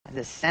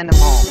Just send him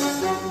home.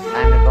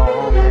 Time to go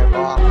home there,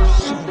 Bob.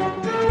 Son of a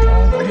bitch,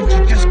 Paul, why didn't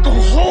you just go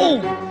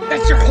home?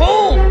 That's your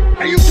home!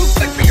 Are you too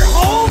good for your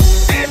home?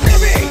 Answer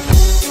me!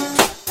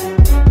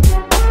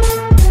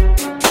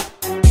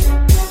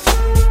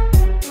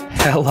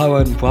 Hello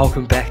and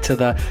welcome back to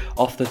the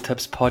Off the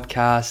Tips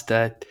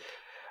podcast.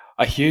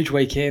 A huge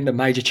weekend, a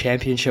major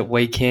championship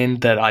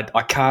weekend that I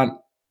can't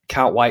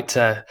wait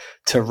to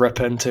rip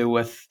into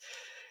with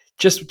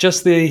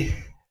just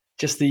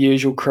the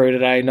usual crew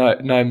today.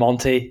 No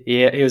Monty.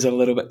 Yeah, he was a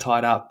little bit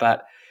tied up,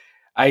 but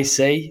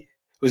AC, it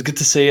was good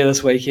to see you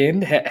this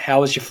weekend.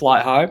 How was your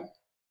flight home?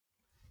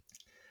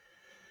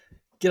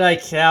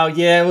 G'day, Cal.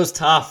 Yeah, it was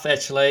tough,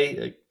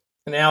 actually.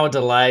 An hour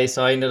delay,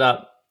 so I ended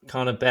up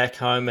kind of back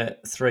home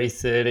at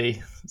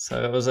 3:30.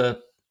 So it was a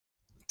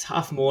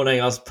tough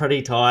morning. I was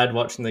pretty tired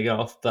watching the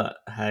golf, but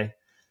hey,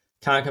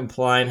 can't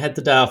complain. Had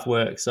the day off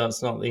work, so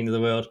it's not the end of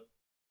the world.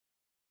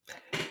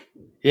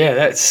 Yeah,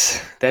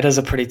 that is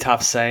a pretty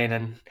tough scene,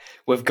 and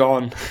we've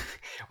gone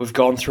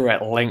through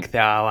at length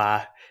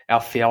our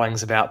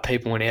feelings about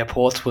people in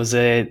airports. Were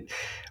there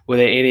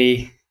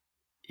any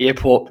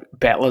airport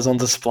battlers on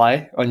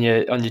display on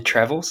your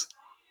travels?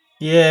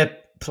 Yeah,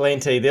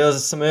 plenty. There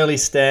was some early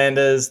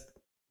standers.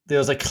 There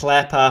was a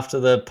clap after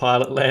the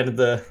pilot landed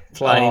the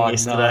plane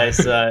yesterday. No.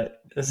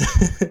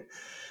 So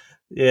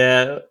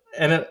yeah,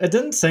 and it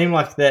didn't seem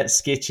like that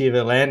sketchy of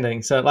a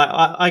landing. So like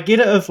I get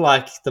it if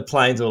like the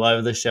plane's all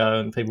over the show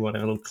and people want a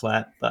little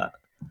clap, but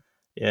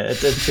yeah, it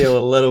did feel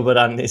a little bit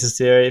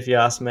unnecessary if you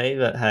ask me.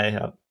 But hey,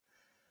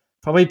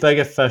 probably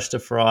bigger fish to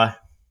fry.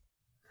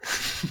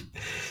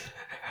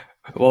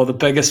 Well, the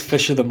biggest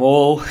fish of them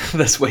all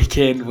this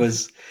weekend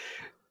was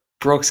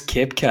Brooks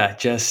Koepka.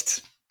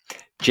 Just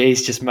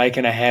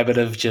making a habit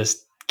of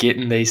just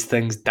getting these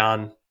things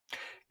done,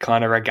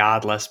 kind of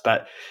regardless.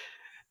 But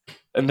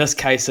in this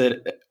case,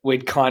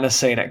 we'd kind of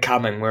seen it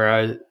coming,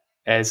 whereas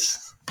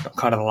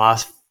kind of the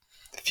last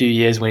few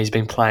years when he's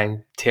been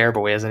playing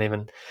terrible, he hasn't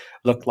even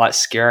looked like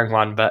scaring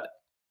one. But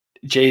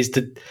geez,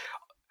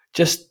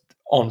 just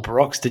on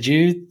Brooks, did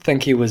you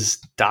think he was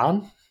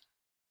done?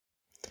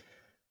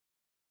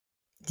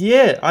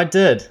 Yeah, I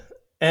did.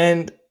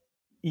 And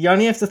you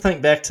only have to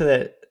think back to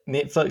that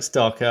Netflix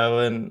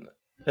doco, and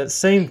it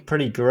seemed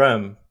pretty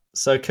grim.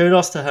 So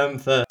kudos to him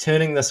for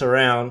turning this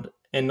around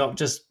and not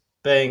just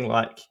being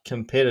like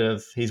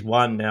competitive. He's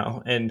won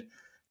now and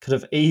could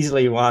have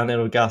easily won at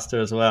Augusta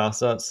as well.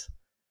 So it's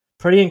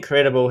pretty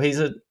incredible.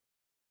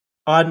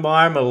 I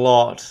admire him a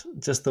lot,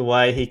 just the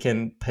way he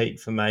can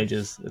peak for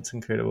majors. It's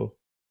incredible.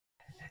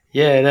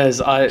 Yeah, it is.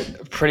 I'm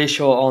pretty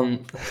sure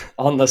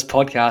on this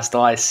podcast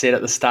I said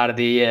at the start of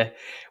the year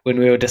when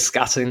we were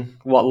discussing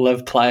what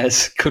live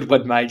players could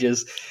win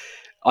majors,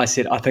 I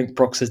said I think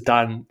Brooks is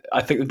done.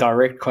 I think the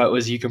direct quote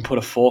was, "You can put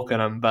a fork in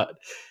him," but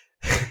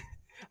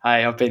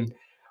hey, I've been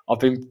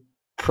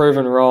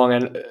proven wrong,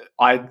 and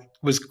I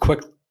was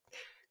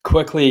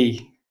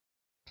quickly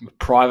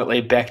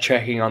privately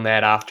backtracking on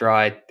that after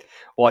I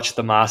watched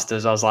the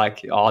Masters. I was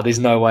like, "Oh, there's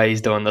no way he's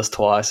doing this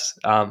twice,"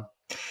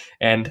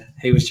 and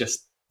he was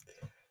just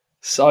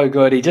so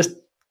good. He just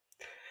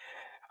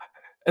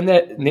in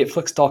that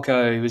Netflix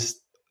doco, he was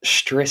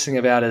stressing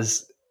about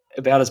his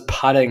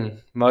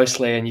putting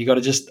mostly, and you got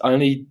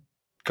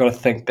to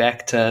think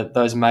back to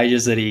those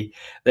majors that he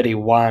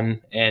won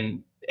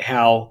and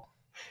how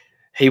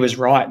he was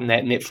right in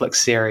that Netflix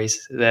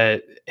series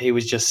that he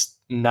was just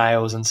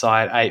nails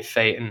inside 8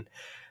 feet, and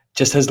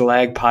just his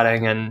lag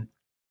putting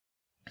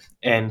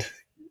and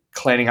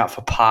cleaning up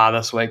for par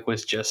this week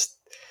was just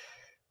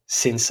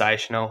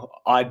sensational.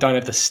 I don't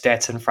have the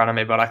stats in front of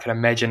me, but I can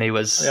imagine he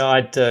was. Yeah,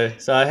 I do.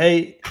 So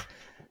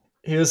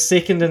he was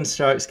second in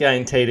strokes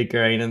gained tee to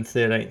green and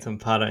 13th in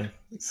putting.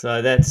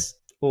 So that's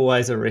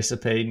always a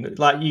recipe.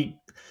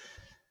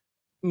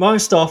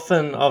 Most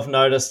often I've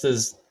noticed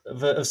is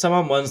if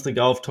someone wins the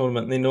golf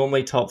tournament, they're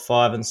normally top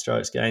 5 in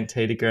strokes gained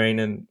tee to green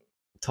and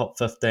top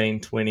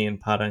 15, 20 in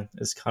putting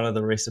is kind of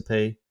the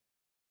recipe,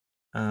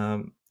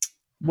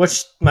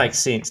 which makes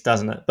sense,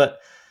 doesn't it? But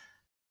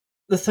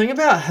the thing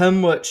about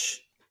him,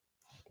 which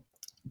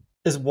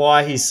is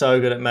why he's so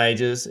good at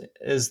majors,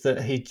 is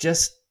that he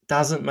just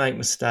doesn't make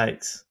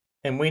mistakes.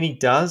 And when he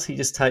does, he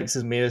just takes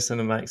his medicine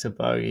and makes a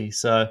bogey.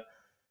 So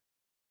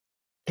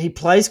he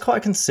plays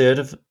quite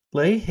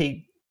conservatively.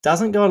 He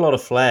doesn't go a lot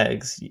of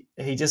flags.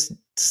 He just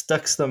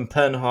sticks them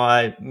pin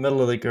high,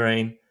 middle of the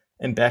green,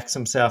 and backs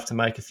himself to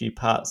make a few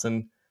putts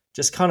and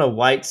just kind of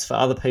waits for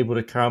other people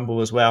to crumble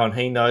as well. And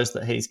he knows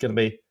that he's going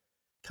to be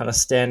kind of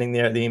standing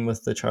there at the end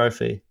with the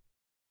trophy.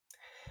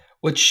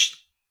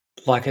 Which,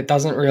 like, it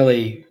doesn't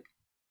really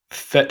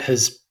fit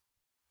his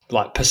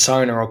like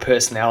persona or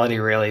personality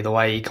really, the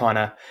way he kind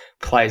of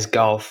plays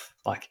golf.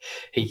 Like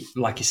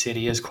you said,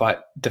 he is quite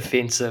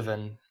defensive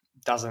and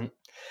doesn't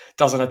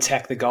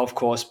attack the golf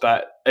course,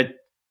 but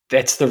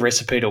that's the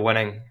recipe to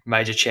winning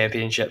major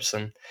championships.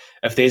 And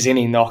if there's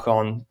any knock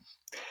on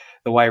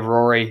the way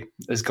Rory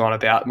has gone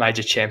about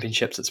major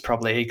championships, it's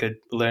probably he could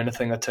learn a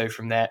thing or two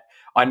from that.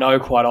 I know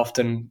quite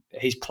often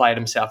he's played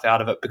himself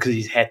out of it because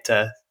he's had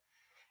to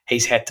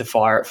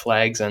fire at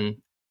flags, and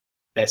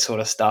that sort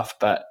of stuff.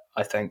 But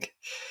I think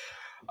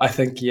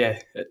yeah,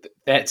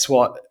 that's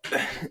what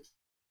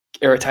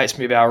irritates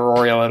me about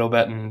Rory a little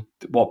bit, and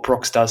what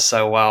Brooks does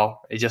so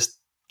well. He just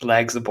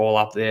lags the ball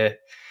up there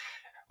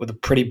with a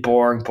pretty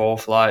boring ball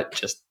flight,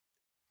 just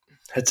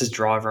hits his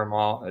driver a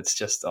mile. It's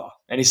just,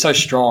 and he's so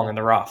strong in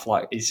the rough.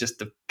 Like, he's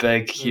just a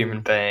big human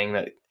being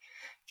that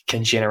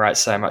can generate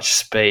so much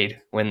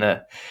speed when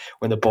the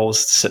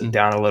ball's sitting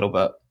down a little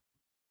bit.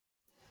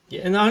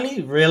 Yeah, and the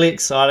only really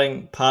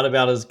exciting part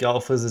about his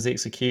golf is his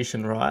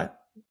execution, right?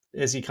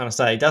 As you kind of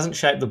say, he doesn't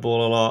shape the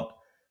ball a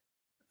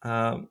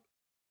lot.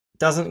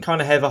 Doesn't kind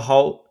of have a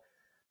whole.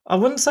 I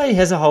wouldn't say he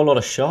has a whole lot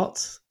of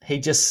shots. He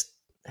just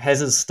has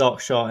his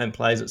stock shot and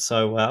plays it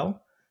so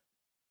well.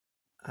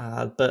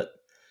 But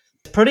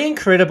it's pretty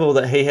incredible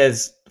that he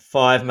has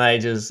 5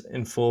 majors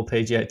and 4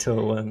 PGA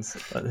Tour wins.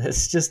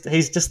 It's just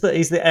he's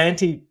the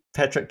anti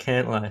Patrick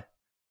Cantlay.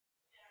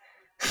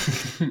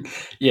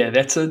 Yeah,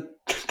 that's a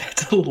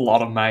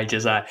lot of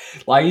majors.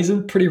 Like, he's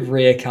in pretty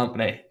rare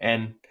company,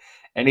 and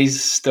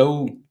he's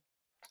still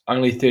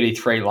only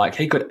 33. Like,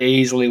 he could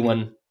easily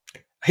win.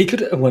 He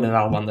could win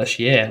another one this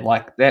year.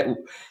 Like, that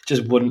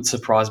just wouldn't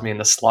surprise me in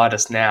the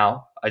slightest.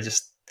 Now, he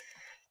just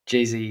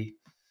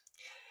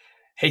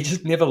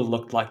never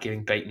looked like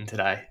getting beaten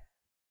today.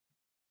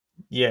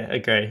 Yeah,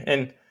 agree.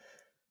 And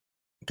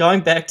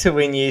going back to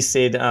when you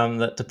said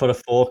that to put a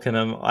fork in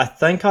him, I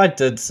think I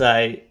did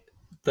say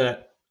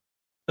that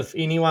if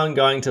anyone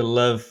going to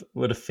live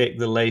would affect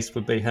the least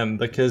would be him,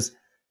 because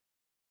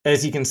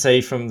as you can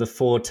see from the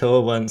 4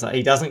 tour wins,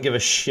 he doesn't give a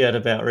shit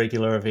about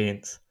regular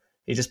events.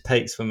 He just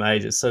peaks for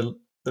majors. So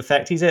the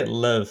fact he's at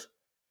live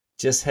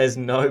just has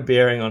no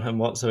bearing on him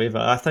whatsoever.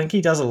 I think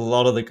he does a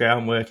lot of the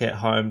groundwork at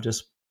home,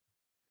 just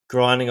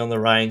grinding on the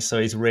range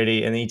so he's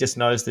ready, and he just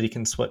knows that he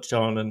can switch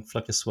on and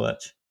flick a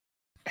switch.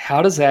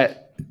 How does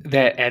that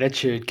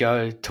attitude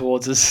go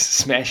towards his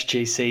Smash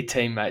GC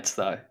teammates,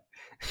 though?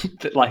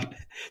 Like,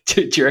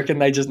 do you reckon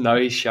they just know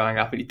he's showing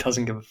up and he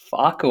doesn't give a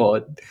fuck,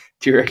 or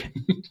do you reckon?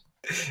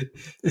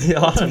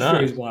 Yeah, I don't know.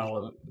 He's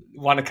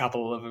won a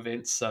couple of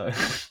events, so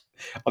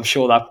I'm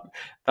sure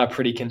they're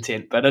pretty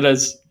content. But it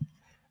is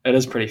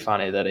pretty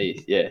funny that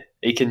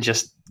he can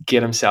just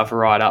get himself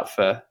right up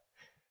for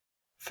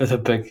the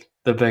big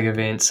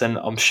events, and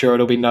I'm sure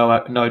it'll be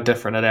no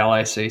different at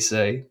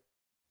LACC.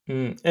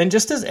 And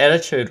just his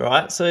attitude,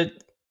 right? So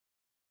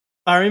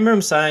I remember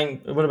him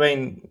saying, it would have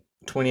been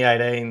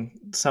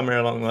 2018, somewhere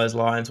along those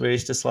lines, where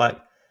he's just like,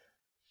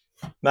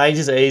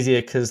 majors are easier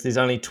because there's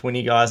only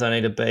 20 guys I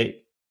need to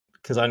beat,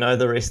 because I know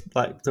the rest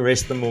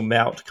of them will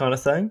melt, kind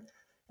of thing.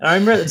 And I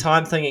remember at the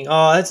time thinking,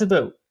 oh, that's a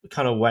bit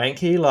kind of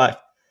wanky, like,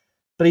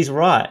 but he's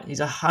right.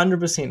 He's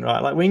 100%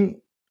 right. Like,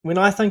 when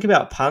I think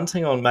about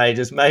punting on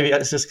majors, maybe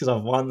it's just because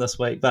I've won this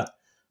week, but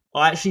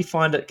I actually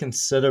find it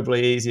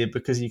considerably easier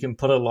because you can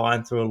put a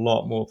line through a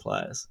lot more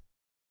players.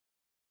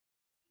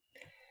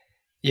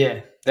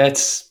 Yeah,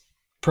 that's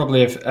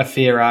probably a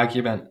fair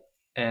argument.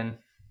 And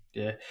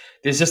yeah,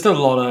 there's just a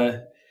lot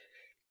of,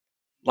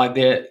 like,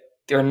 there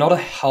are not a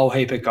whole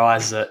heap of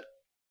guys that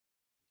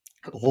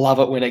love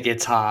it when it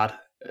gets hard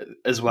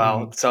as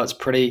well. So it's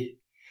pretty,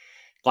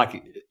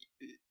 like,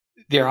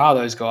 there are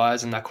those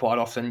guys, and they're quite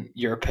often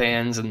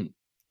Europeans and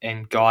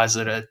guys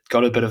that have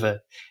got a bit of a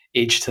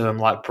edge to them,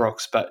 like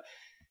Brooks. But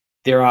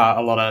there are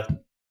a lot of,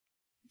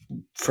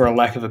 for a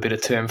lack of a better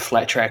term,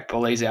 flat track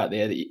bullies out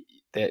there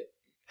that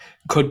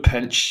could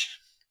pinch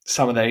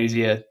some of the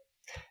easier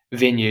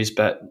venues.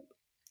 But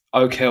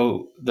Oak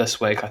Hill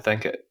this week, I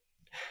think it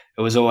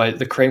was always,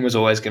 the cream was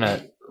always going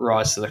to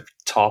rise to the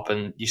top,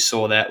 and you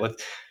saw that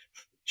with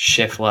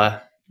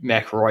Scheffler,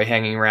 McIlroy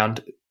hanging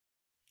around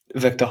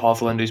Victor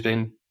Hovland, who's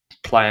been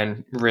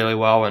playing really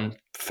well and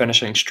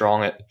finishing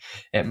strong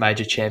at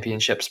major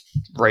championships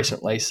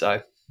recently.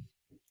 So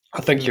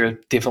I think you're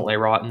definitely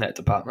right in that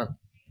department.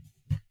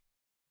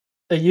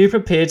 Are you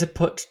prepared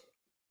to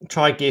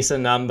try guess a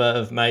number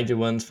of major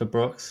wins for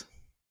Brooks?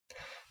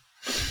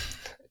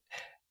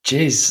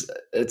 Jeez,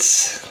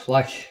 it's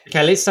like,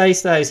 okay, let's say he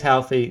stays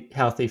healthy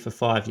for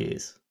 5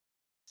 years.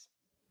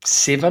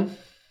 7,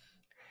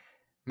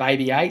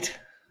 maybe 8.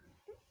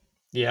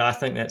 Yeah, I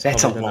think that's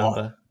That's probably a the lot.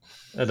 number.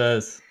 It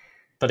is.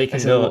 But he can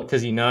That's do it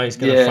because you know he's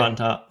going to front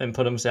up and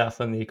put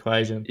himself in the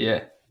equation.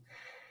 Yeah.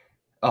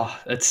 Oh,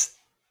 it's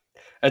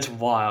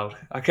wild.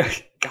 I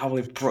can't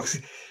believe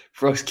Brooks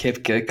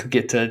Koepka could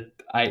get to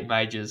 8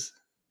 majors.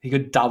 He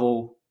could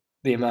double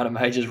the amount of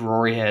majors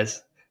Rory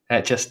has.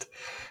 It just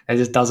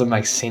doesn't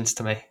make sense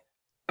to me.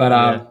 But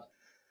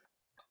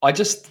I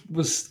just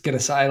was gonna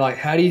say, like,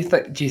 how do you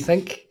think? Do you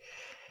think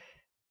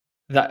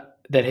that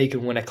he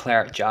can win a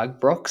claret jug,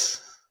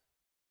 Brooks?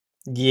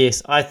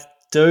 Yes, I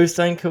do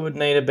think it would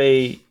need to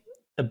be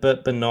a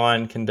bit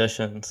benign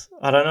conditions.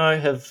 I don't know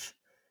if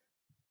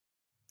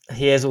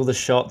he has all the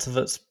shots if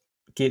it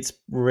gets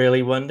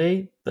really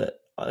windy,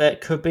 but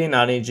that could be an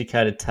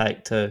uneducated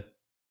take too.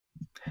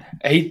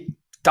 He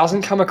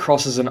doesn't come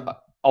across as an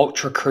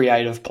ultra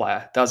creative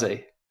player, does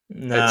he?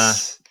 Nah.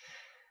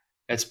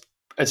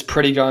 It's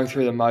pretty going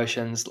through the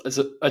motions.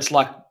 It's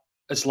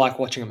like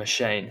watching a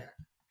machine.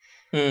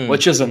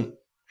 which isn't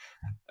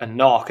a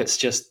knock. It's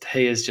just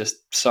he is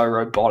just so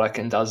robotic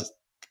and does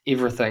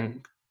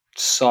everything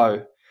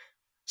so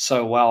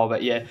well.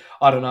 But yeah,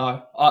 I don't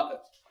know.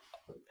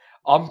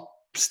 I'm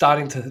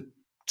starting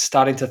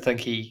to think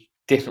he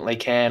definitely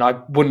can.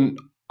 I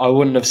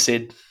wouldn't have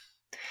said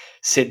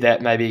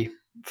that maybe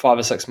 5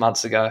 or 6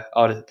 months ago.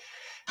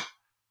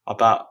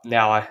 But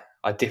now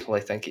I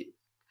definitely think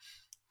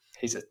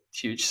he's a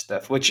huge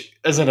stiff, which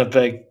isn't a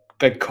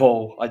big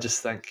call. I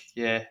just think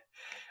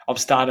I'm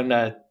starting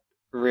to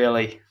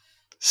really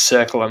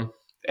circle him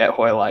at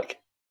Hoylake.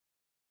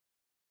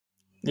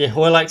 Yeah,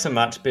 Hoylake's a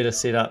much better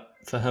setup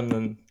for him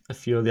than a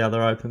few of the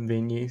other open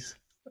venues.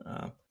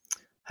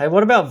 Hey,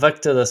 what about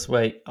Victor this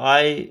week?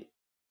 I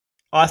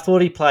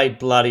thought he played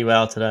bloody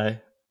well today.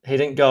 He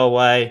didn't go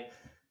away.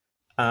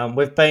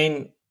 We've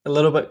been a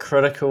little bit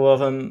critical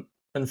of him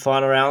in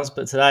final rounds,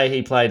 but today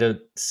he played a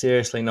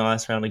seriously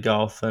nice round of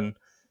golf, and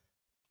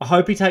I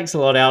hope he takes a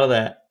lot out of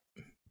that.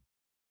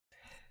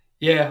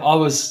 Yeah, I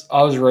was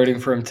rooting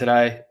for him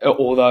today,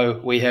 although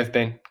we have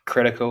been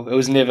critical. It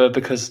was never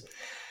because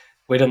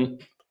we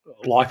didn't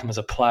like him as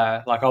a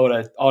player. Like I would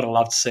have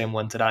loved to see him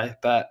win today,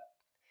 but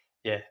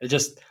yeah, I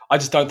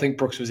just don't think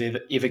Brooks was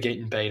ever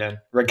getting beaten,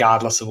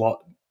 regardless of what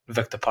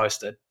Victor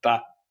posted.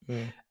 But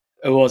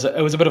it was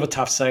a bit of a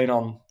tough scene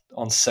on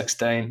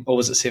 16, or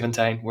was it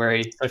 17, where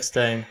he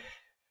 16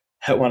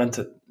 hit one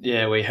into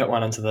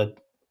the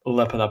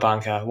lip of the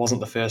bunker. Wasn't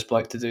the first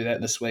bloke to do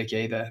that this week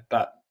either,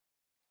 but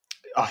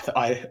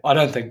I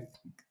don't think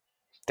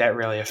that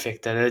really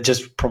affected it. It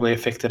just probably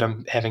affected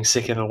him having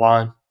second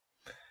alone.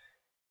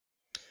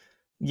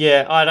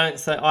 Yeah,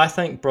 I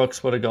think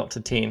Brooks would have got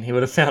to 10. He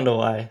would have found a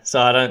way. So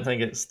I don't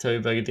think it's too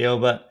big a deal.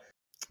 But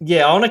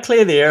yeah, I want to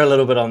clear the air a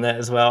little bit on that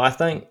as well. I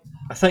think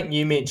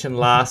you mentioned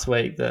last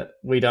week that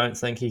we don't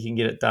think he can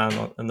get it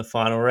done in the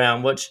final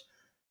round, which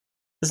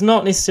is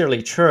not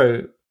necessarily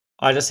true.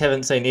 I just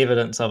haven't seen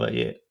evidence of it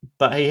yet.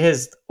 But he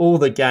has all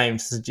the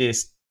games to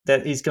suggest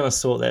that he's going to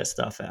sort that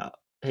stuff out.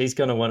 He's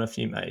going to win a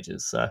few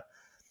majors. So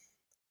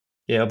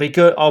yeah, it'll be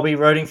good. I'll be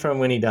rooting for him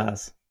when he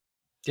does.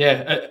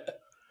 Yeah,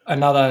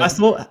 I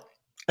thought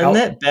in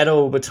that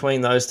battle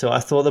between those two, I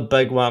thought the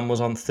big one was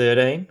on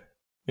 13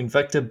 when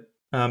Victor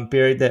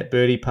buried that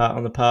birdie putt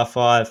on the par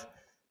 5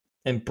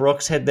 and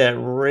Brooks had that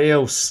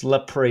real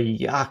slippery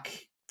yuck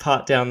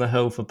putt down the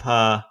hill for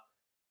par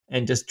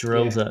and just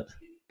drills it.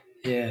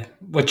 Yeah,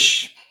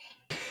 which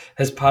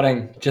his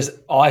putting, just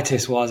eye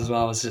test wise as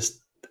well, was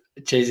just,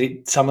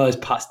 geez, some of those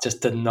putts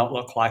just did not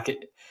look like it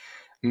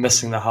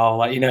missing the hole.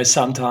 Like,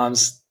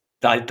 sometimes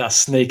they're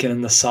sneaking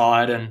in the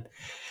side and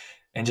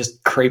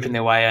just creeping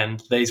their way in.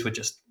 These were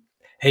just,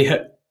 he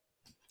hit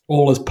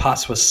all his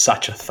putts with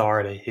such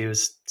authority. He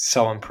was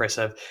so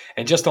impressive.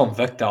 And just on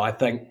Victor, I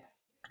think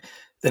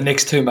the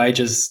next two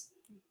majors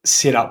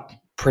set up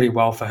pretty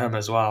well for him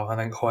as well. I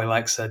think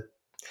Hoylake's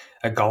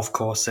a golf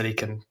course that he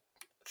can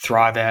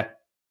thrive at,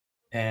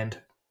 and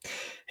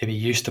he'll be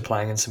used to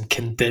playing in some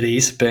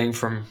Kindiddies, being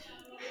from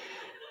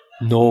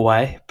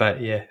Norway.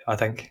 But yeah, I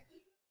think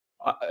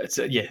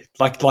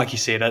like you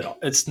said,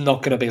 it's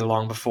not going to be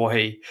long before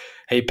he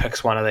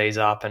picks one of these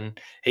up, and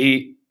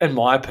he, in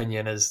my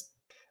opinion, is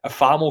a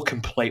far more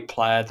complete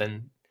player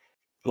than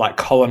like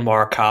Colin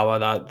Morikawa.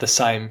 They're the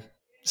same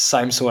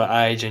sort of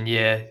age, and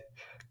yeah,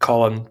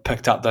 Colin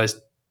picked up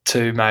those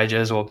 2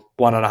 majors or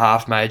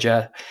 1.5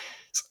 major,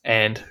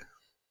 and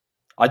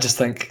I just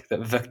think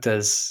that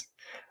Victor's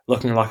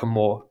looking like a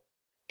more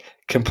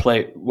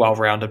complete,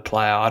 well-rounded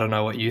player. I don't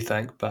know what you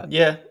think, but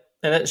yeah,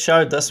 and it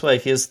showed this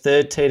week. He was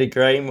third tee to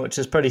green, which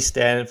is pretty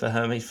standard for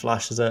him. He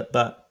flushes it,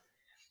 but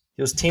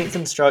he was 10th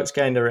in strokes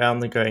gained around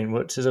the green,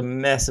 which is a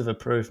massive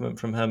improvement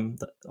from him.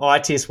 The eye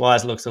test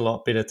wise looks a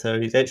lot better too.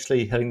 He's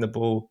actually hitting the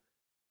ball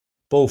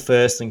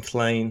first and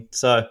clean.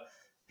 So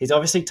he's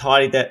obviously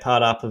tidied that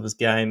part up of his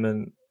game,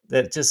 and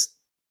it just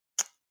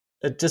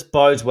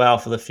bodes well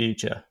for the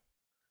future.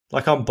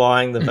 Like, I'm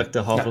buying the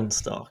Victor Hovland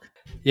stock.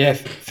 Yeah,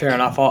 fair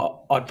enough.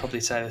 I'd probably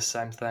say the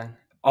same thing.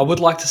 I would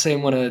like to see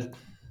him win a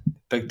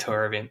big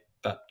tour event,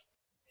 but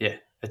yeah,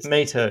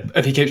 me too.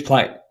 If he keeps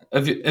playing,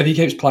 if he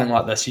keeps playing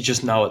like this, you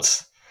just know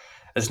it's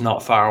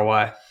not far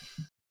away.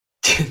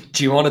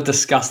 Do you want to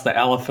discuss the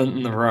elephant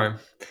in the room?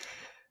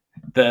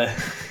 The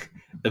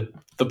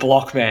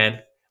Block man,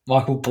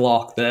 Michael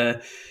Block,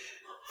 the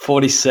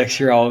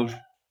 46-year-old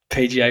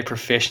PGA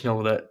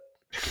professional that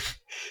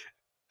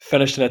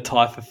finished in a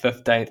tie for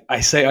 15th.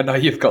 I know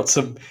you've got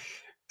some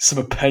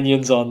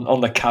opinions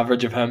on the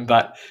coverage of him,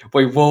 but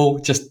we will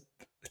just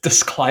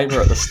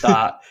disclaimer at the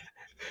start.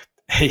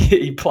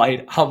 He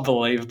played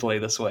unbelievably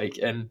this week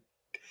and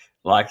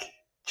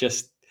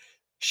just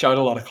showed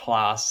a lot of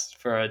class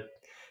for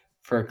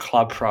a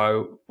club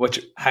pro. Which,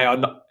 hey,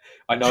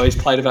 I know he's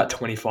played about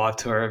 25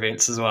 tour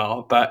events as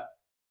well, but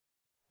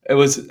it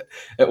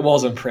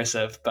was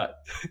impressive. But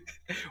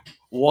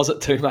was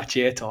it too much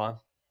airtime?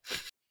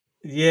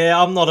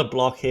 Yeah, I'm not a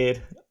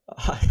blockhead.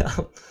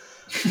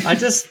 I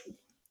just,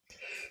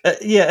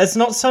 it's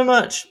not so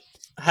much,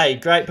 hey,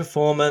 great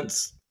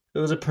performance. It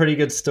was a pretty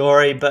good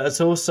story, but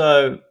it's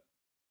also,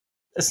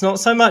 it's not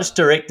so much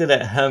directed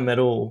at him at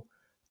all.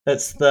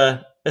 It's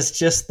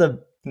just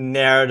the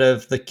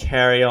narrative, the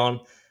carry on.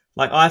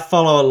 Like, I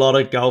follow a lot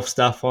of golf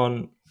stuff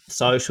on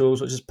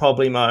socials, which is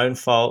probably my own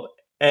fault,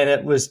 and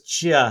it was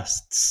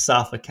just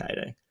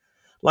suffocating.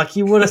 Like,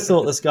 you would have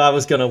thought this guy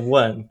was going to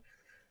win,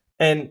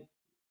 and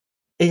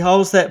he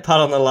holds that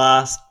putt on the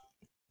last.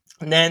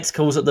 Nance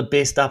calls it the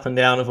best up and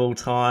down of all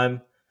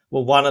time.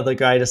 Well, one of the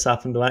greatest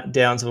up and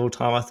downs of all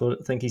time,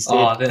 think he said.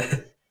 Oh,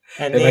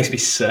 that makes me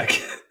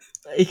sick.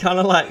 He kind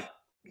of like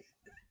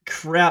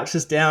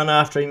crouches down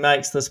after he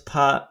makes this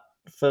putt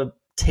for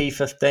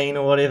T15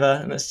 or whatever,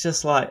 and it's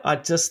just like, I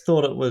just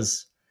thought it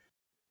was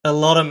a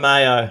lot of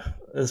mayo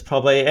is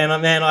probably,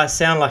 and man, I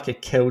sound like a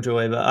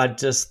killjoy, but I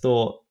just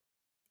thought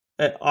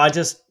it got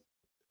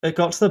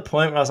to the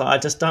point where I was like, I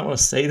just don't want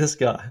to see this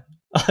guy.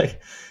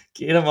 Like,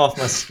 get him off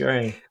my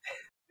screen.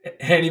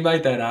 And he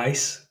made that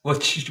ace,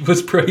 which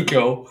was pretty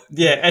cool.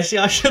 Yeah, actually,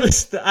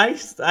 the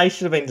ace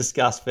should have been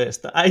discussed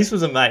first. The ace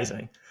was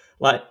amazing.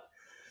 Like,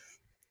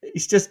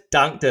 he's just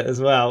dunked it as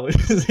well, which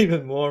is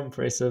even more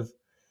impressive.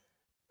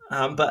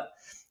 But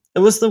it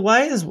was the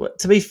way,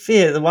 to be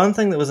fair, the one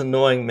thing that was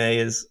annoying me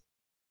is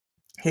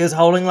he was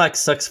holding like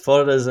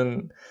 6-footers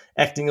and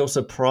acting all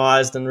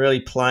surprised and really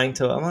playing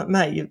to it. I'm like,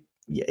 mate,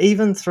 you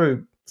even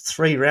through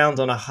 3 rounds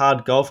on a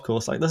hard golf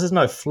course, like, this is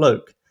no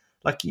fluke.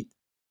 Like,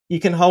 you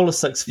can hold a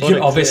 6-footer. You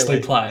can obviously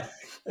play.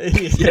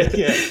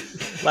 yeah.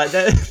 Like,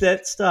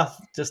 that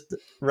stuff just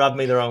rubbed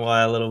me the wrong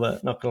way a little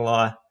bit, not gonna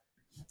lie.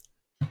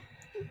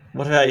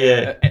 What about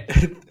you?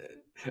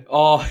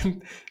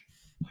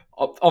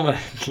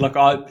 Look,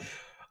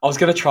 I was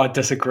going to try and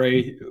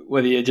disagree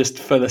with you just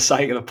for the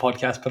sake of the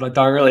podcast, but I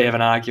don't really have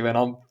an argument.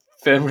 I'm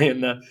firmly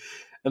in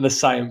the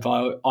same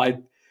boat.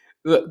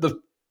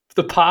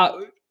 The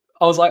part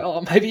I was like,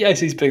 oh, maybe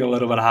AC's being a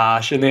little bit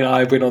harsh, and then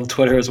I went on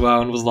Twitter as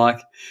well and was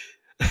like,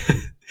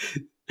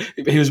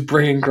 he was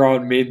bringing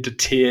grown men to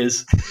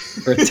tears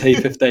for a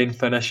T15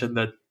 finish and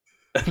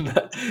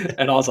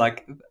I was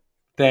like,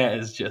 that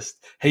is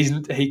just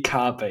he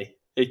can't be.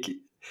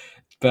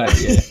 But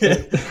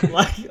yeah,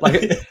 like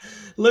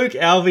Luke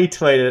Alvey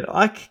tweeted,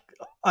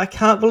 I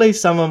can't believe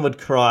someone would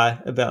cry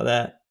about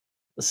that.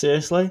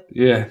 Seriously?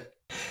 Yeah.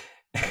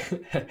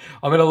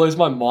 I'm going to lose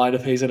my mind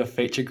if he's in a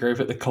feature group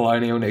at the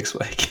Colonial next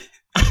week.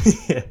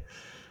 Yeah.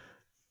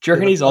 Do you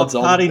reckon he's odds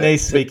on? Party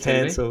needs to be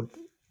cancelled.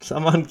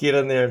 Someone get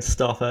in there and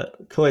stop it.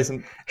 Call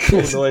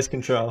noise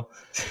control.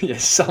 Yeah,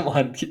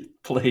 someone,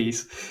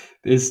 please.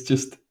 There's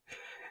just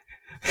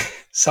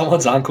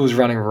someone's uncle's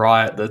running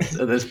riot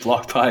at this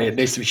block party. It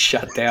needs to be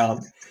shut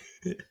down.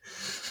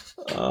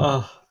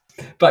 Oh.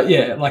 But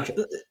yeah, like,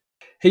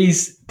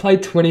 he's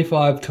played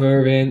 25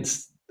 tour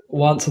events,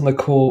 once on the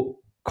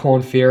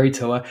Corn Ferry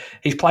Tour.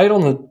 He's played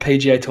on the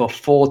PGA Tour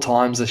 4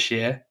 times this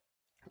year.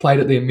 Played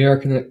at the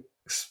American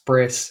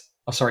Express.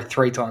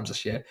 3 times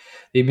this year.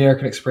 The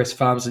American Express,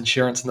 Farmers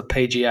Insurance, and the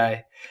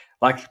PGA.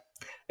 Like,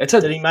 it's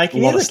a Did he make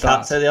any of the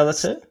cuts at the other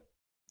 2?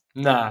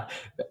 Nah,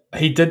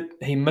 he did.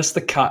 He missed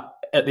the cut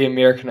at the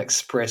American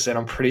Express, and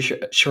I'm pretty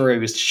sure he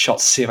was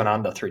shot 7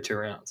 under through 2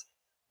 rounds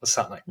or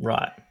something.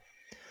 Right.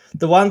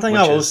 The one thing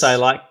I will say,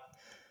 like,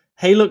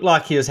 he looked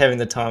like he was having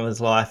the time of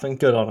his life, and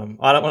good on him.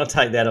 I don't want to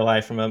take that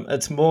away from him.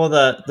 It's more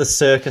the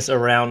circus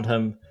around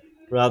him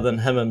rather than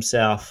him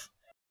himself.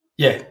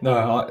 Yeah,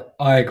 no,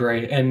 I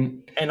agree.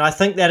 And I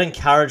think that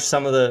encouraged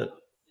some of the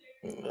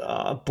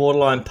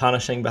borderline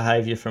punishing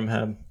behaviour from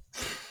him.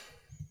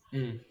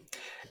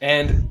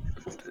 And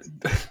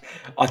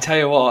I'll tell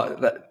you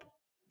what, that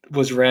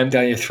was rammed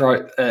down your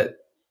throat.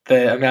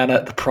 The amount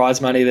of the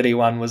prize money that he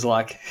won was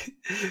like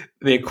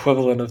the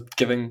equivalent of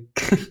giving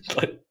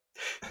like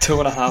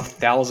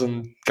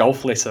 2,500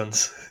 golf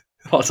lessons.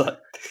 I was like,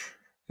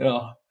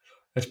 oh,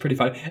 that's pretty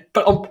funny.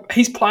 But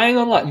he's playing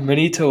on like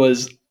mini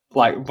tours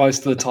like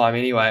most of the time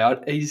anyway.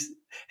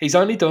 He's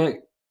only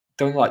doing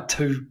like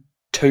two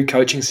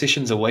coaching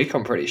sessions a week.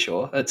 I'm pretty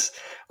sure it's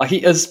like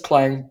he is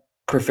playing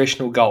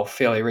professional golf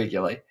fairly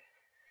regularly.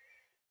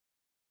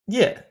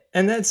 Yeah,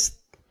 and that's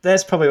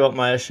probably what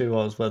my issue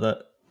was with it.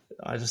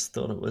 I just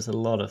thought it was a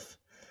lot of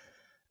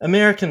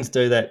Americans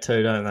do that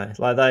too, don't they?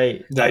 Like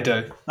they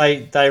do.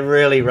 They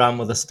really run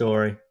with a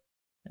story.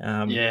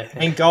 Yeah,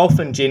 and golf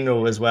in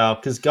general as well,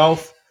 because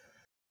golf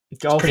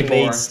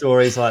needs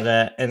stories like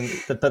that,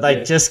 but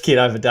they just get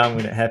overdone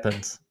when it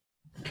happens.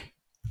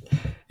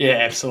 Yeah,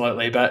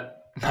 absolutely. But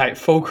mate,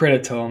 full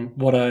credit to him.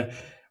 What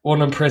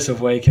an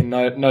impressive week, and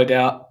no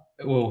doubt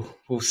we'll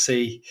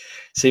see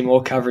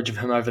more coverage of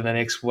him over the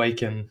next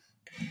week and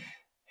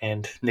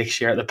next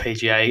year at the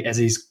PGA as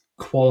he's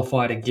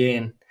qualified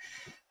again.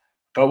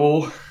 But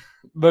we'll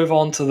move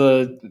on to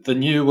the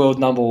new world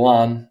number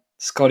 1,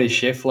 Scotty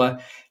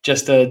Scheffler.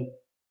 Just a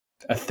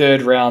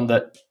third round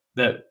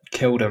that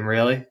killed him,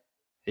 really.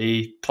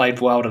 He played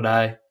well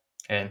today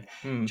and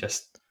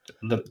just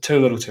too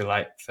little too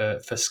late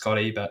for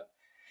Scotty, but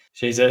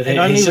he's just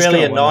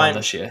really a 9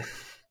 this year.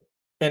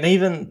 And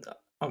even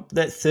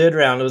that third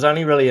round, it was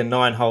only really a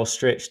 9-hole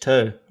stretch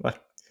too. Like,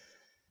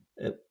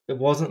 it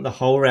wasn't the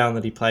whole round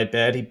that he played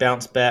bad. He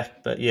bounced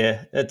back, but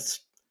yeah, it's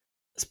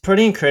It's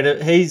pretty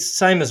incredible. He's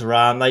same as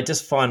Rahm. They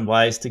just find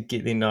ways to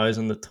get their nose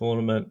in the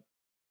tournament,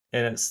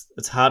 and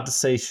it's hard to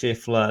see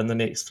Scheffler in the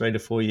next 3 to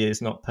 4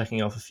 years not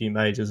picking off a few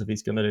majors if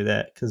he's going to do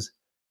that, because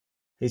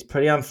he's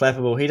pretty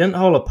unflappable. He didn't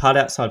hold a putt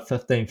outside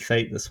 15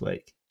 feet this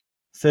week.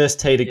 First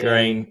tee to Yeah,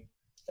 green.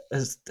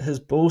 His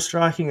ball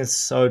striking is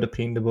so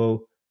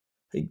dependable.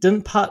 He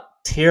didn't putt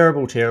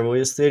terrible. He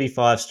was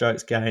 35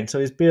 strokes gained, so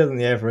he's better than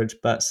the average,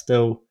 but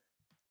still,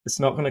 it's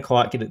not going to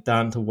quite get it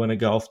done to win a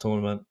golf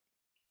tournament.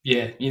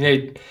 yeah. You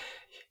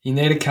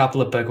need a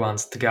couple of big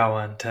ones to go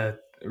in to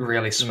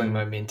really swing Mm.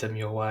 momentum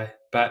your way.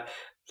 But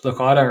look,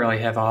 I don't really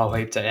have a whole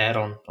heap to add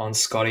on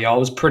Scotty. I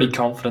was pretty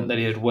confident that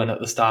he'd win at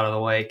the start of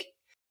the week,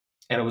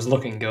 and it was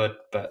looking good.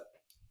 But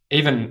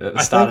even at the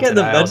I start think of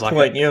at the today, I was like,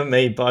 midpoint, you and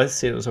me both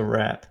said it was a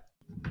wrap.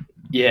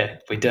 yeah,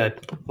 we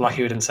did.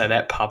 Lucky we didn't say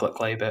that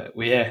publicly, but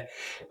we've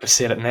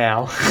said it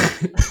now.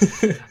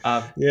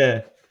 um,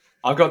 Yeah.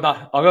 I've got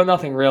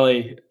nothing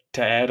really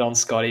to add on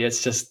Scotty.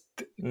 It's just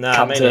Nah,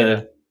 come me to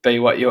neither. be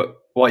what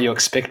you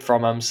expect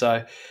from him.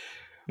 So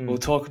we'll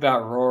Mm. talk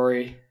about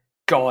Rory.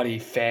 God, he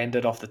fanned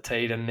it off the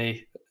tee, didn't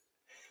he?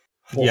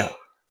 Yeah.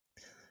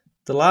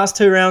 The last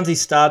 2 rounds, he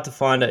started to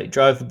find it. He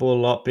drove the ball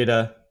a lot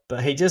better, but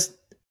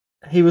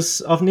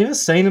I've never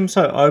seen him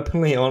so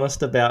openly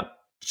honest about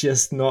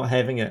just not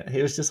having it.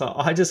 He was just like,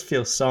 I just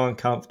feel so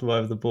uncomfortable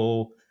over the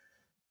ball.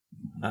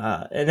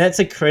 And that's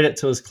a credit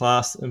to his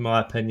class, in my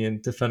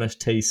opinion, to finish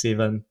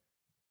T7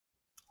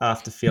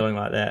 after feeling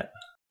like that.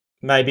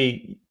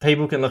 Maybe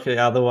people can look at it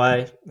the other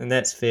way, and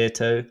that's fair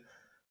too.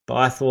 But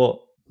I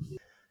thought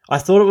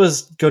it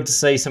was good to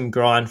see some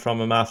grind from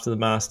him after the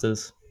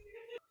Masters.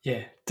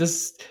 Yeah.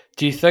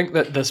 Do you think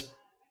that this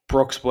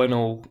Brooks win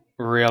will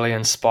really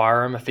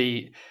inspire him if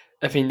he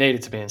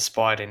needed to be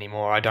inspired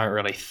anymore? I don't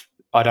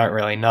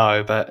really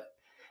know, but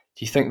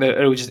do you think that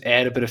it'll just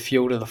add a bit of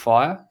fuel to the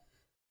fire?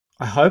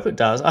 I hope it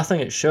does. I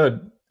think it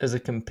should as a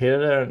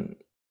competitor. And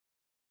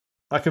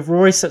like if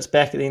Rory sits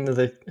back at the end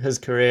of his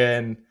career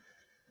and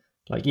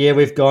like, yeah,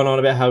 we've gone on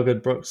about how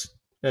good Brooks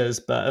is,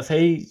 but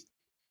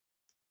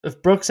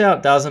if Brooks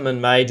outdoes him in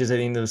majors at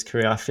the end of his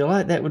career, I feel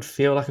like that would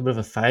feel like a bit of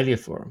a failure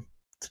for him,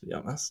 to be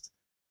honest.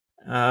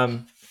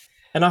 And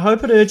I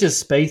hope it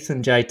urges Spieth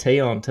and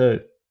JT on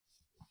too,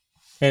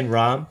 and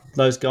Rahm,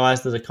 those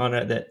guys that are kind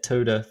of at that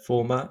 2 to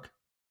 4 mark.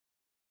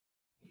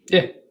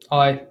 Yeah,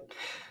 I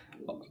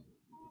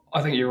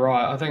think you're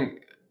right. I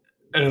think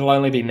it'll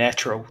only be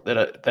natural that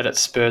it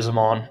spurs him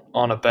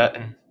on a bit.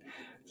 And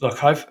look,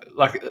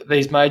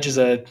 these majors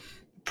are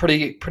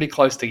pretty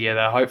close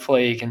together.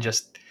 Hopefully, he can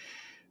just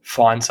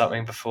find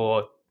something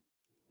before.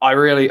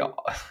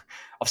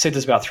 I've said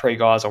this about three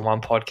guys on one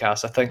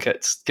podcast. I think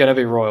it's going to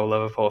be Royal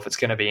Liverpool if it's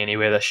going to be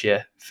anywhere this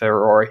year for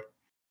Rory.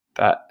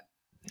 But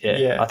yeah, I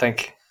Yeah,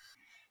 think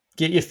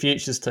get your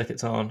futures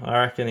tickets on. I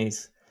reckon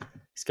he's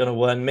going to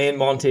win. Me and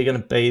Monty are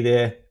going to be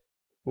there.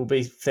 We'll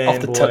be off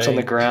the tips on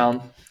the fanboying.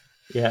 ground,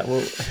 Yeah,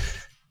 we'll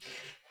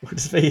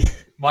just be.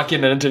 might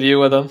get an interview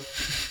with him.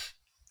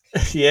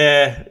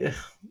 Yeah,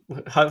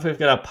 hopefully we've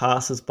got our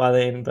passes by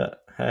then.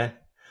 But hey,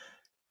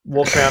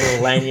 walk around with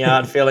a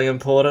lanyard feeling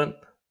important.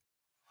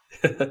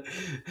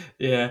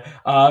 Yeah.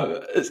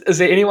 Is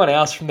there anyone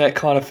else from that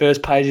kind of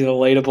first page of the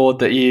leaderboard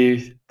that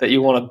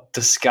you want to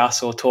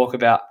discuss or talk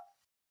about?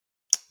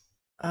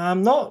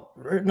 Not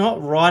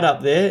right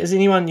up there. Is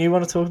anyone you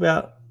want to talk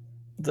about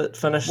that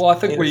finished Well, I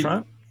think near the we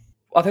front?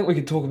 I think we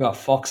could talk about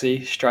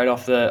Foxy straight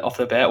off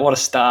the bat. What a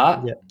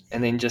start, Yeah.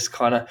 and then just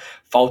kind of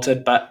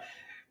faltered. But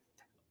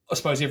I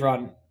suppose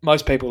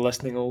most people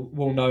listening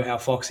will know how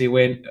Foxy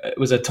went. It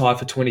was a tie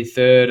for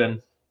 23rd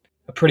and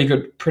a pretty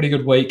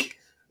good week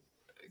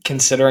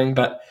considering.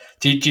 But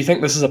do you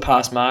think this is a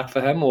pass mark for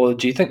him, or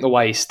do you think the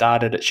way he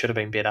started it should have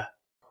been better?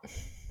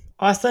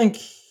 I think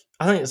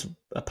it's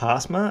a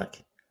pass mark.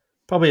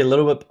 Probably a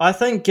little bit. I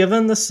think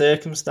given the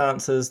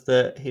circumstances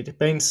that he'd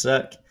been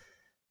sick,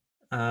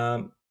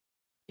 um,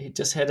 he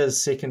just had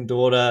his second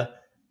daughter.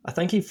 I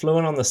think he flew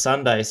in on the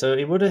Sunday, so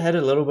he would have had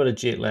a little bit of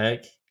jet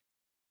lag.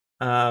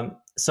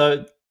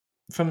 So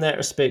from that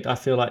respect, I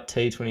feel like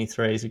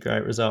T23 is a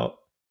great result.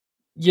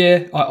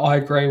 Yeah, I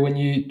agree. When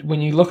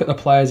you look at the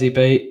players he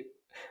beat,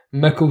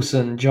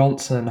 Mickelson,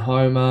 Johnson,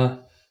 Homer,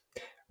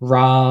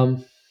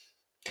 Rahm,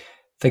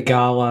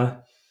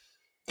 Thigala,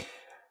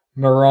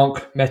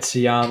 Moronk,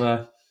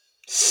 Matsuyama,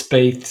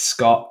 Spieth,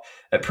 Scott,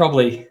 it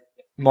probably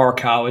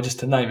Morikawa, just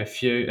to name a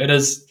few. It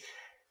is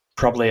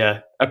probably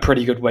a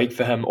pretty good week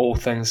for him, all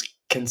things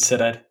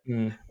considered.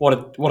 Mm, What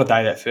a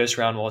day that first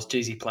round was.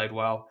 Jeez, he played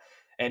well,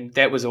 and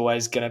that was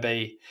always going to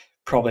be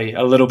probably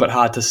a little bit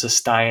hard to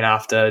sustain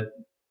after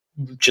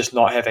just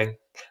not having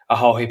a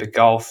whole heap of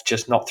golf,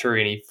 just not through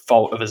any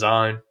fault of his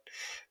own,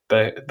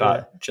 but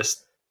yeah,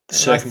 just and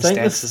I think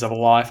circumstances of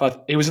life.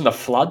 He was in the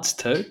floods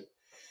too,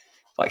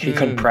 like he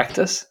couldn't mm,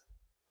 practice.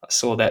 I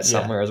saw that yeah,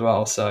 somewhere as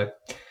well. So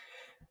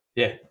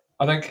yeah,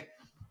 I think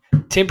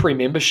temporary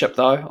membership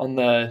though on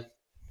the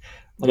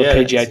yeah,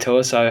 PGA that's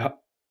Tour, so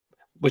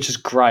which is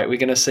great. We're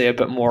going to see a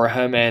bit more of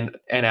him and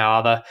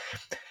our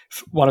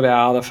one of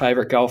our other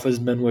favourite golfers,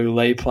 Minwoo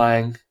Lee,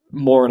 playing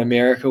more in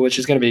America, which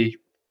is going to be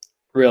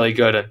really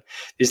good, and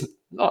there's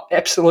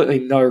absolutely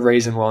no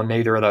reason why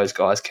neither of those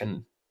guys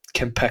can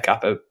pick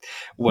up a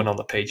win on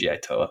the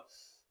PGA Tour.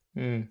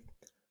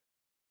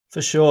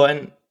 For sure.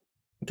 And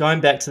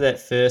going back to that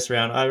first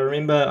round,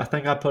 I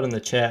think I put in the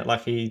chat,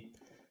 like he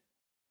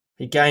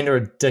gained a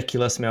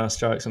ridiculous amount of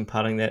strokes in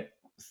putting that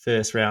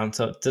first round,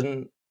 so it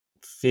didn't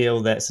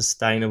feel that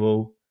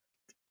sustainable.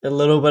 A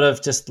little bit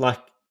of just like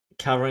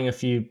covering a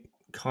few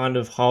kind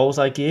of holes,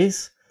 I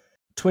guess.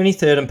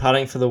 23rd in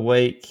putting for the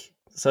week,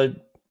 so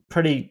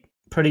pretty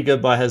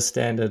good by his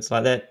standards.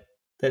 Like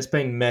that's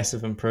been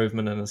massive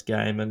improvement in his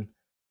game, and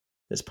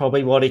it's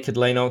probably what he could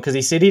lean on, because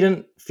he said he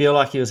didn't feel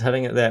like he was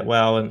hitting it that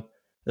well, and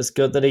it's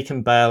good that he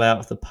can bail out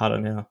with the putter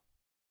now.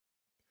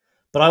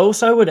 But I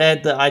also would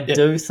add that I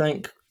do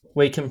think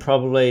we can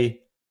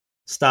probably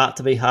start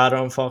to be harder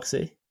on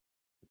Foxy,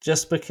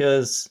 just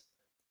because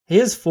he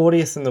is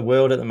 40th in the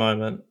world at the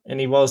moment, and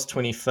he was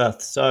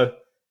 25th. So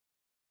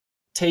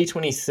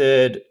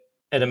T23rd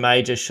at a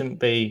major shouldn't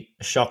be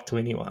a shock to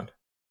anyone.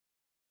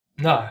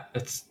 No,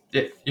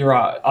 you're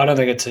right. I don't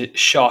think it's a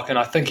shock, and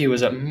I think he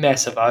was at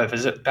massive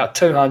overs, at about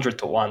 200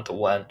 to 1 to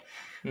win.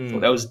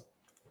 That was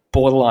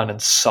borderline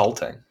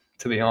insulting,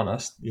 to be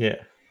honest. Yeah.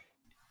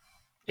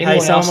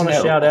 Anyone someone else want to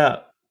in that- shout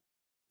out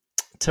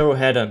Tyrrell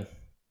Hatton.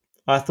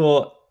 I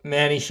thought,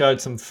 man, he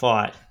showed some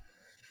fight.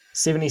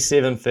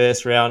 77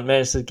 first round,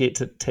 managed to get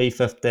to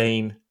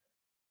T15.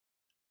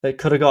 It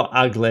could have got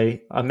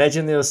ugly. I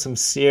imagine there was some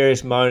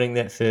serious moaning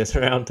that first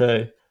round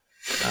too.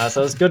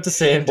 So it was good to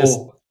see him just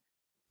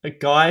a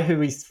guy who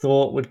we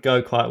thought would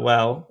go quite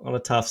well on a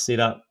tough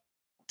setup,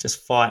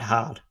 just fight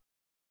hard.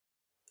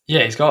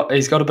 Yeah, he's got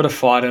a bit of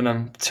fight in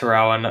him,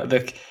 Terrell, and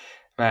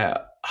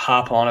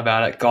harp on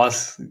about it.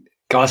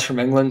 Guys from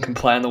England can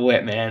play in the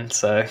wet, man.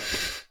 So,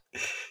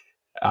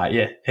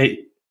 I've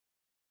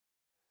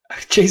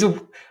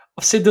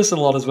said this a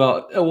lot as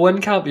well. A win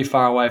can't be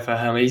far away for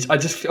him. I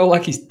just feel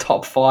like he's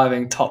top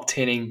 5ing, top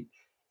 10ing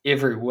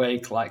every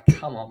week. Like,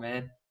 come on,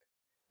 man,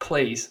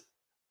 please.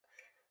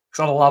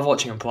 Because I love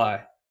watching him play.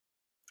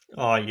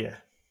 Oh yeah,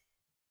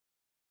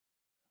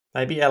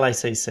 maybe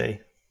LACC.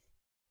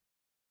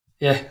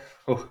 Yeah,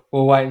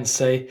 we'll wait and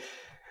see.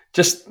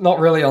 Just not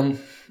really on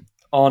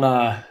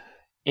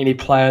any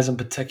players in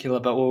particular,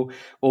 but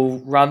we'll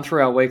run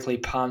through our weekly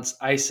punts.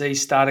 AC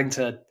starting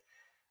to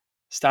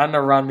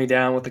run me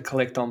down with the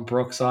collect on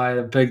Brooks. I had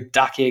a big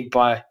duck egg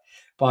by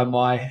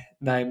my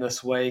name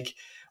this week.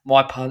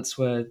 My punts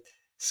were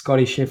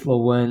Scotty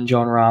Scheffler win,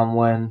 John Rahm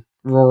win,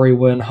 Rory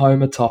win,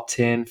 Homer top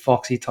 10,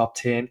 Foxy top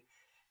 10,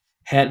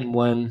 Hatton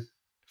win,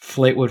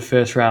 Fleetwood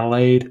first round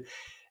lead,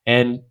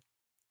 and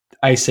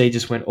AC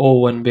just went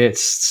all win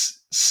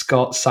bets.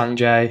 Scott,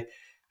 Sungjae,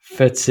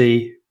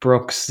 Fitzy,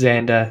 Brooks,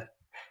 Xander,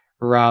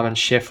 Rahm and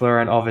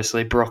Scheffler, and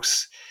obviously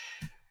Brooks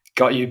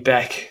got you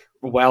back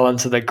well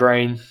into the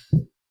green.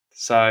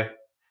 So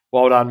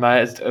well done,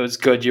 mate. It was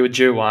good. You were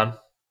due one.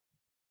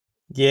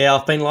 Yeah,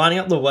 I've been lining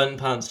up the win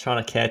punts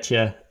trying to catch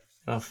you.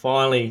 And I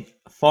finally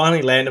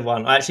landed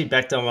one. I actually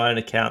backed on my own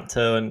account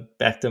too and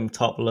backed him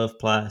top live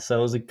player. So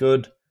it was a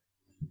good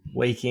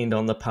weekend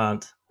on the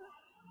punt.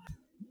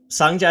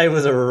 Sungjae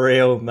was a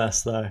real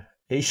miss though.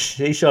 He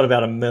shot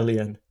about 1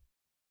 million.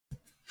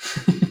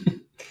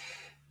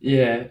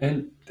 Yeah,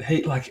 and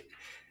he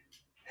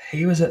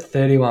was at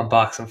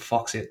 $31 and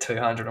Foxy at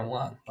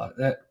 201. Like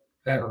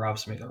that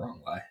rubs me the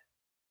wrong way.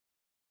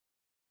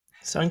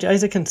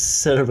 Sungjae's a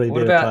considerably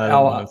What better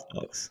about player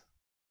than Fox.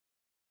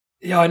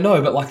 Yeah, I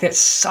know, but like that's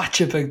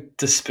such a big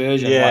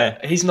dispersion. Yeah.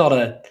 Like, he's not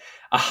a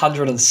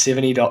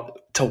 $170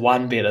 to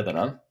 1 better than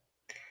him.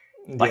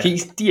 Like Yeah.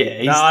 he's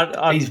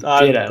No, he's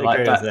I'd better.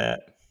 agree with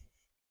that.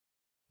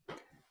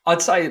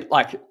 I'd say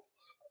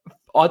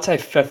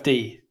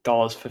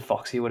 $50 for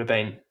Foxy would have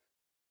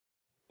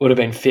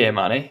been fair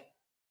money.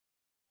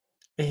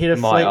 Ahead of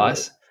in my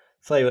eyes.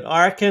 Fleetwood.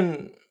 I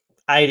reckon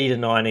 80 to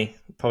 90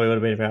 probably would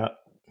have been about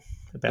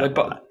right.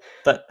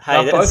 But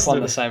hey, they both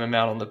won the same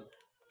amount on the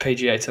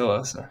PGA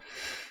Tour. So.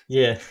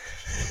 Yeah.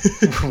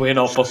 We're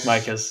not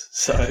bookmakers,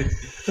 so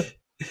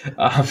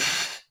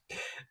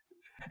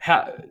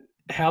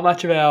how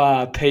much of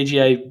our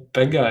PGA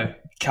bingo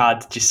card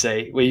did you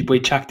see? We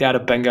chucked out a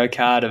bingo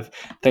card of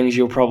things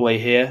you'll probably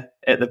hear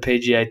at the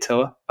PGA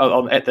Tour,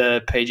 at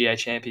the PGA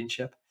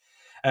Championship.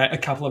 A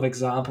couple of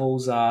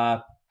examples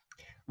are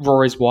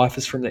Rory's wife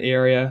is from the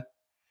area.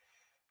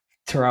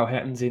 Tyrrell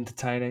Hatton's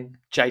entertaining.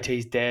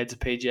 JT's dad's a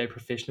PGA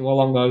professional.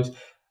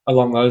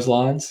 Along those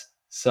lines.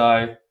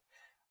 So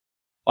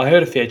I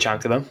heard a fair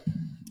chunk of them.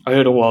 I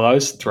heard all of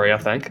those 3, I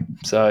think.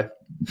 So.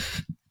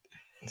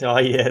 Oh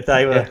yeah,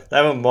 they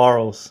were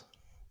morals.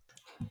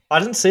 I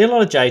didn't see a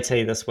lot of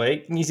JT this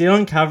week. New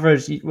Zealand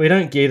coverage, we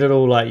don't get it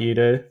all like you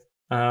do.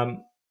 And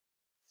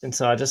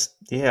so I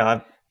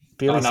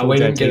barely saw we JT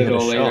didn't get it hit a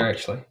all shot. either,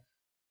 actually.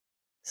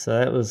 So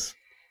that was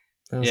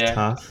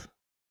tough.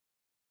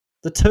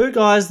 The 2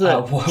 guys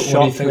that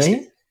shocked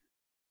me,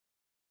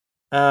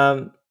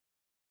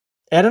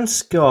 Adam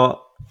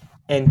Scott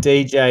and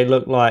DJ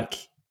looked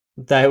like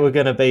they were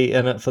going to be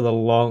in it for the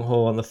long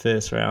haul on the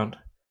first round.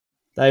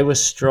 They were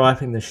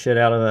striping the shit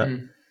out of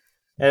it.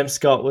 Adam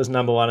Scott was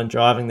number one in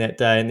driving that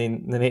day, and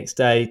then the next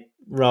day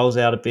rolls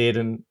out of bed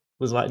and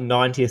was like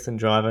 90th in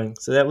driving.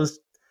 So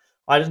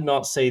I did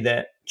not see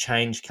that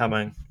change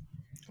coming.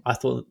 I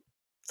thought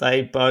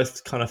they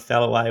both kind of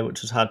fell away,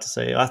 which was hard to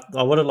see.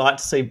 I would have liked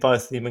to see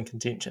both of them in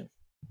contention.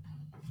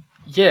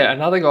 Yeah,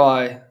 another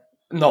guy,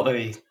 not that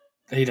he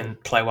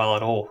didn't play well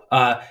at all.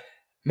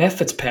 Matt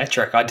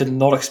Fitzpatrick, I did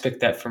not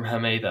expect that from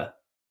him either.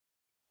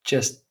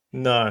 Just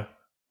No.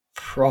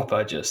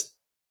 proper, just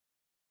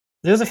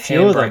There's a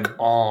few of them. handbrake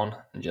on,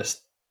 and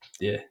just,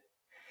 yeah.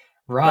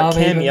 Like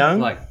Cam even, Young?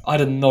 like, I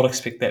did not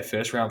expect that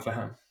first round for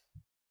him.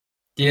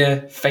 Yeah,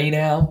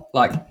 Finau,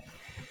 like,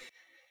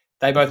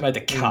 they both made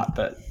the cut,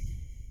 but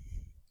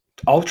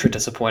ultra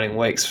disappointing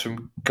weeks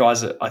from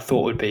guys that I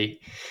thought would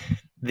be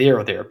there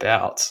or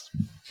thereabouts.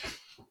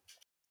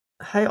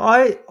 Hey,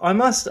 I've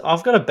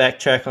got to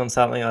backtrack on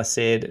something I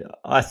said.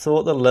 I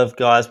thought the live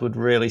guys would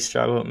really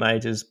struggle at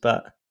majors,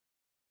 but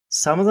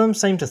some of them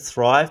seem to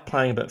thrive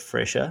playing a bit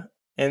fresher.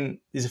 And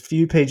there's a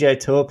few PGA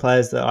Tour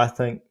players that I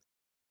think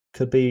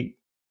could be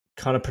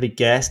kind of pretty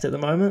gassed at the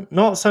moment.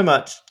 Not so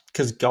much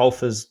because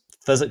golf is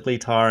physically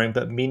tiring,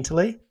 but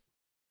mentally.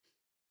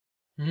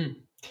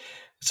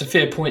 It's a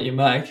fair point you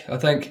make. I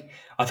think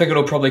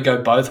it'll probably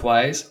go both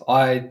ways.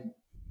 I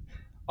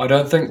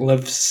don't think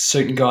Liv's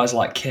suiting guys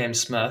like Cam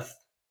Smith,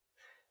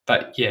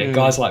 but yeah,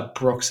 guys like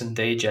Brooks and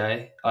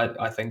DJ.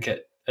 I think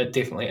it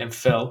definitely, and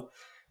Phil,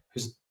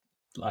 who's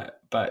like,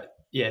 but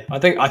yeah, I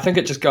think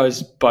it just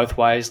goes both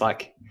ways.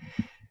 Like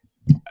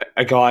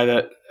a guy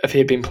that if he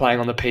had been playing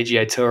on the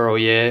PGA Tour all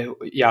year,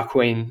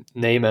 Joaquin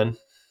Neiman,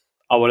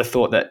 I would have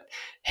thought that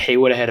he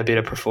would have had a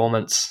better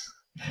performance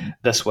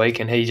this week,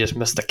 and he just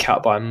missed the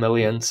cut by a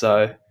million.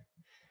 So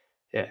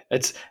yeah,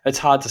 it's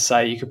hard to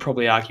say. You could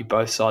probably argue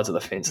both sides of the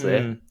fence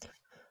there.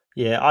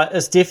 Yeah,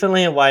 it's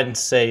definitely a wait and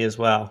see as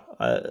well.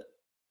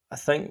 I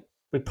think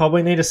we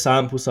probably need a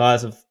sample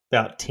size of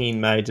about 10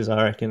 majors,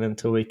 I reckon,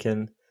 until we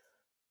can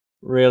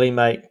really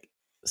make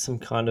some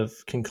kind of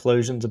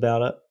conclusions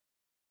about it.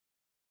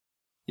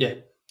 Yeah,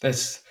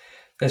 that's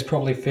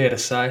probably fair to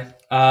say.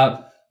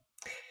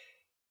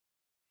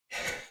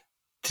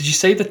 Did you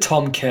see the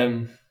Tom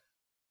Kim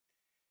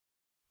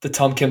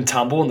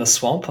tumble in the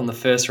swamp on the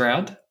first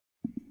round?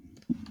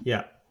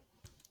 Yeah,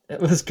 it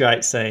was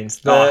great scenes.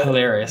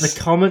 Hilarious. The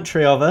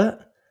commentary of it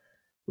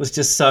was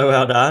just so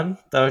well done.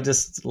 They were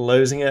just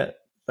losing it.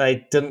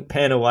 They didn't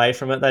pan away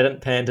from it. They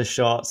didn't pan to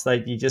shots.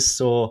 You just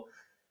saw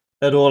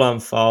it all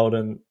unfold.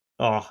 And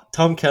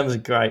Tom Kim's a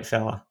great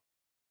fella.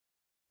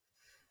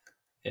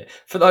 Yeah.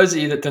 For those of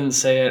you that didn't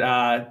see it,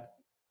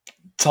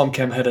 Tom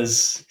Kim hit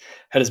his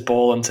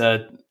ball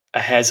into a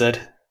hazard.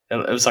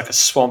 It was like a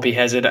swampy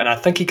hazard, and I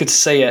think he could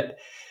see it,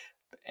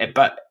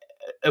 but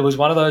it was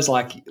one of those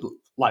like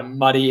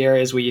muddy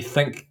areas where you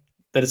think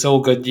that it's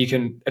all good. You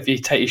can, if you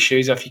take your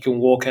shoes off, you can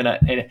walk in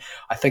it, and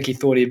I think he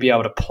thought he'd be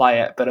able to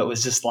play it, but it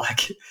was just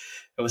like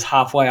it was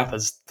halfway up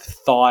his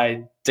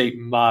thigh, deep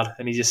mud,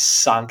 and he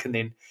just sunk and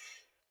then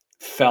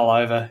fell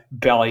over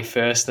belly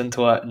first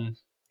into it, and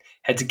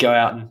had to go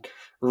out and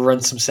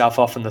rinse himself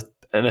off in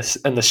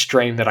the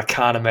stream that I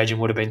can't imagine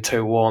would have been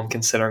too warm,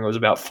 considering it was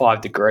about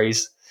 5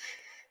 degrees.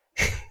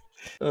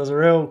 It was a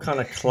real kind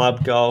of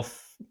club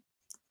golf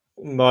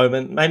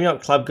moment. Maybe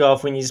not club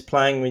golf when you're just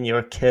playing when you're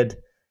a kid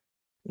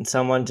and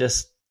someone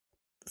just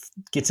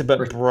gets a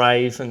bit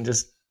brave and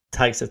just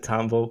takes a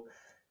tumble.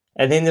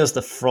 And then there was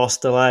the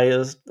frost delay.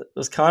 There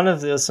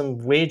was some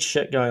weird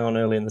shit going on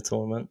early in the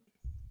tournament.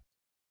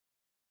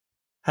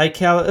 Hey,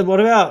 Cal, is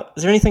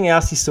there anything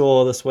else you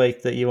saw this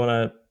week that you want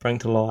to bring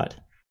to light?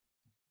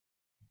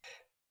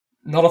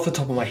 Not off the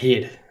top of my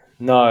head,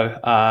 no.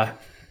 I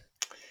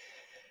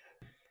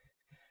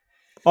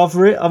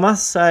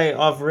must say,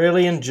 I've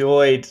really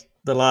enjoyed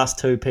the last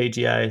two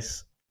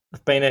PGAs.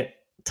 I've been at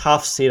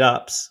tough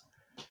setups.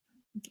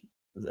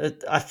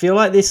 I feel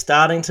like they're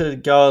starting to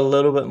go a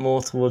little bit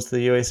more towards the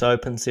US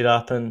Open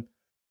setup, and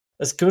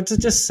it's good to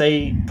just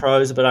see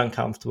pros a bit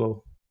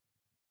uncomfortable.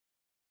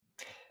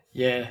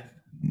 Yeah,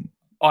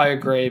 I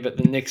agree, but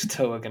the next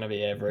two are going to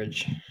be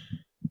average.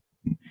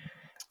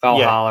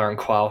 Valhalla and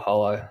Quail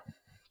Hollow.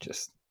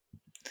 Just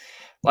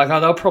like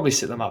they'll probably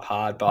set them up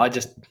hard, but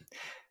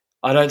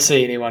I don't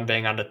see anyone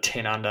being under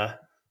 10 under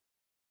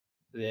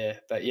there.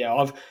 But yeah,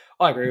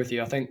 I agree with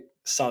you. I think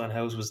Southern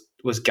Hills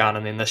was gun,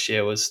 and then this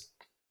year was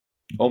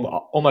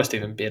almost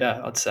even better,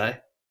 I'd say.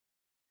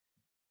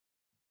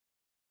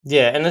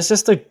 Yeah, and it's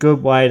just a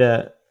good way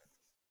to.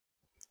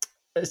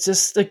 It's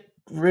just a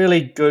really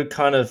good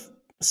kind of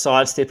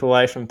sidestep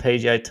away from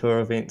PGA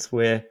Tour events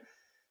where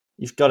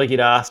you've got to get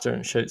after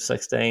and shoot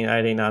 16,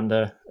 18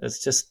 under.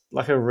 It's just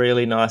like a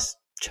really nice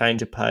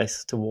change of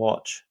pace to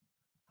watch,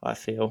 I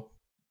feel.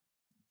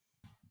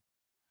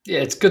 Yeah,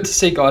 it's good to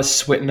see guys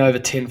sweating over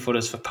 10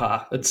 footers for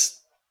par. It's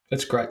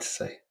great to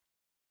see.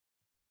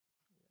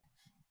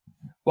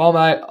 Well,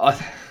 mate,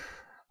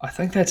 I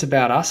think that's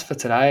about us for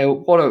today.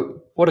 What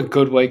a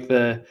good week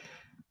the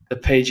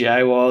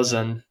PGA was,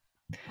 and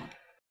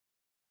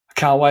I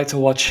can't wait to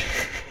watch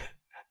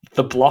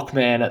the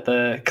Blockman at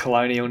the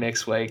Colonial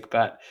next week.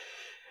 But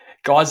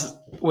Guys,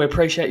 we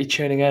appreciate you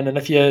tuning in, and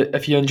if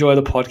you enjoy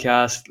the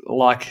podcast,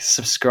 like,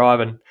 subscribe,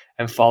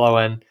 and follow.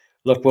 And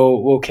look,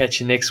 we'll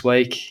catch you next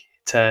week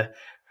to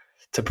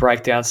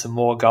break down some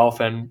more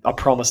golf, and I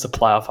promise the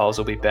playoff holes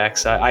will be back.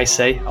 So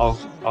AC,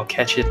 I'll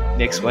catch you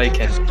next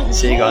week, and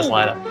see you guys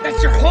later.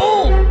 That's your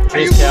home. Are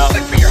Cheers, you Cal.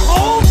 good for your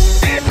home?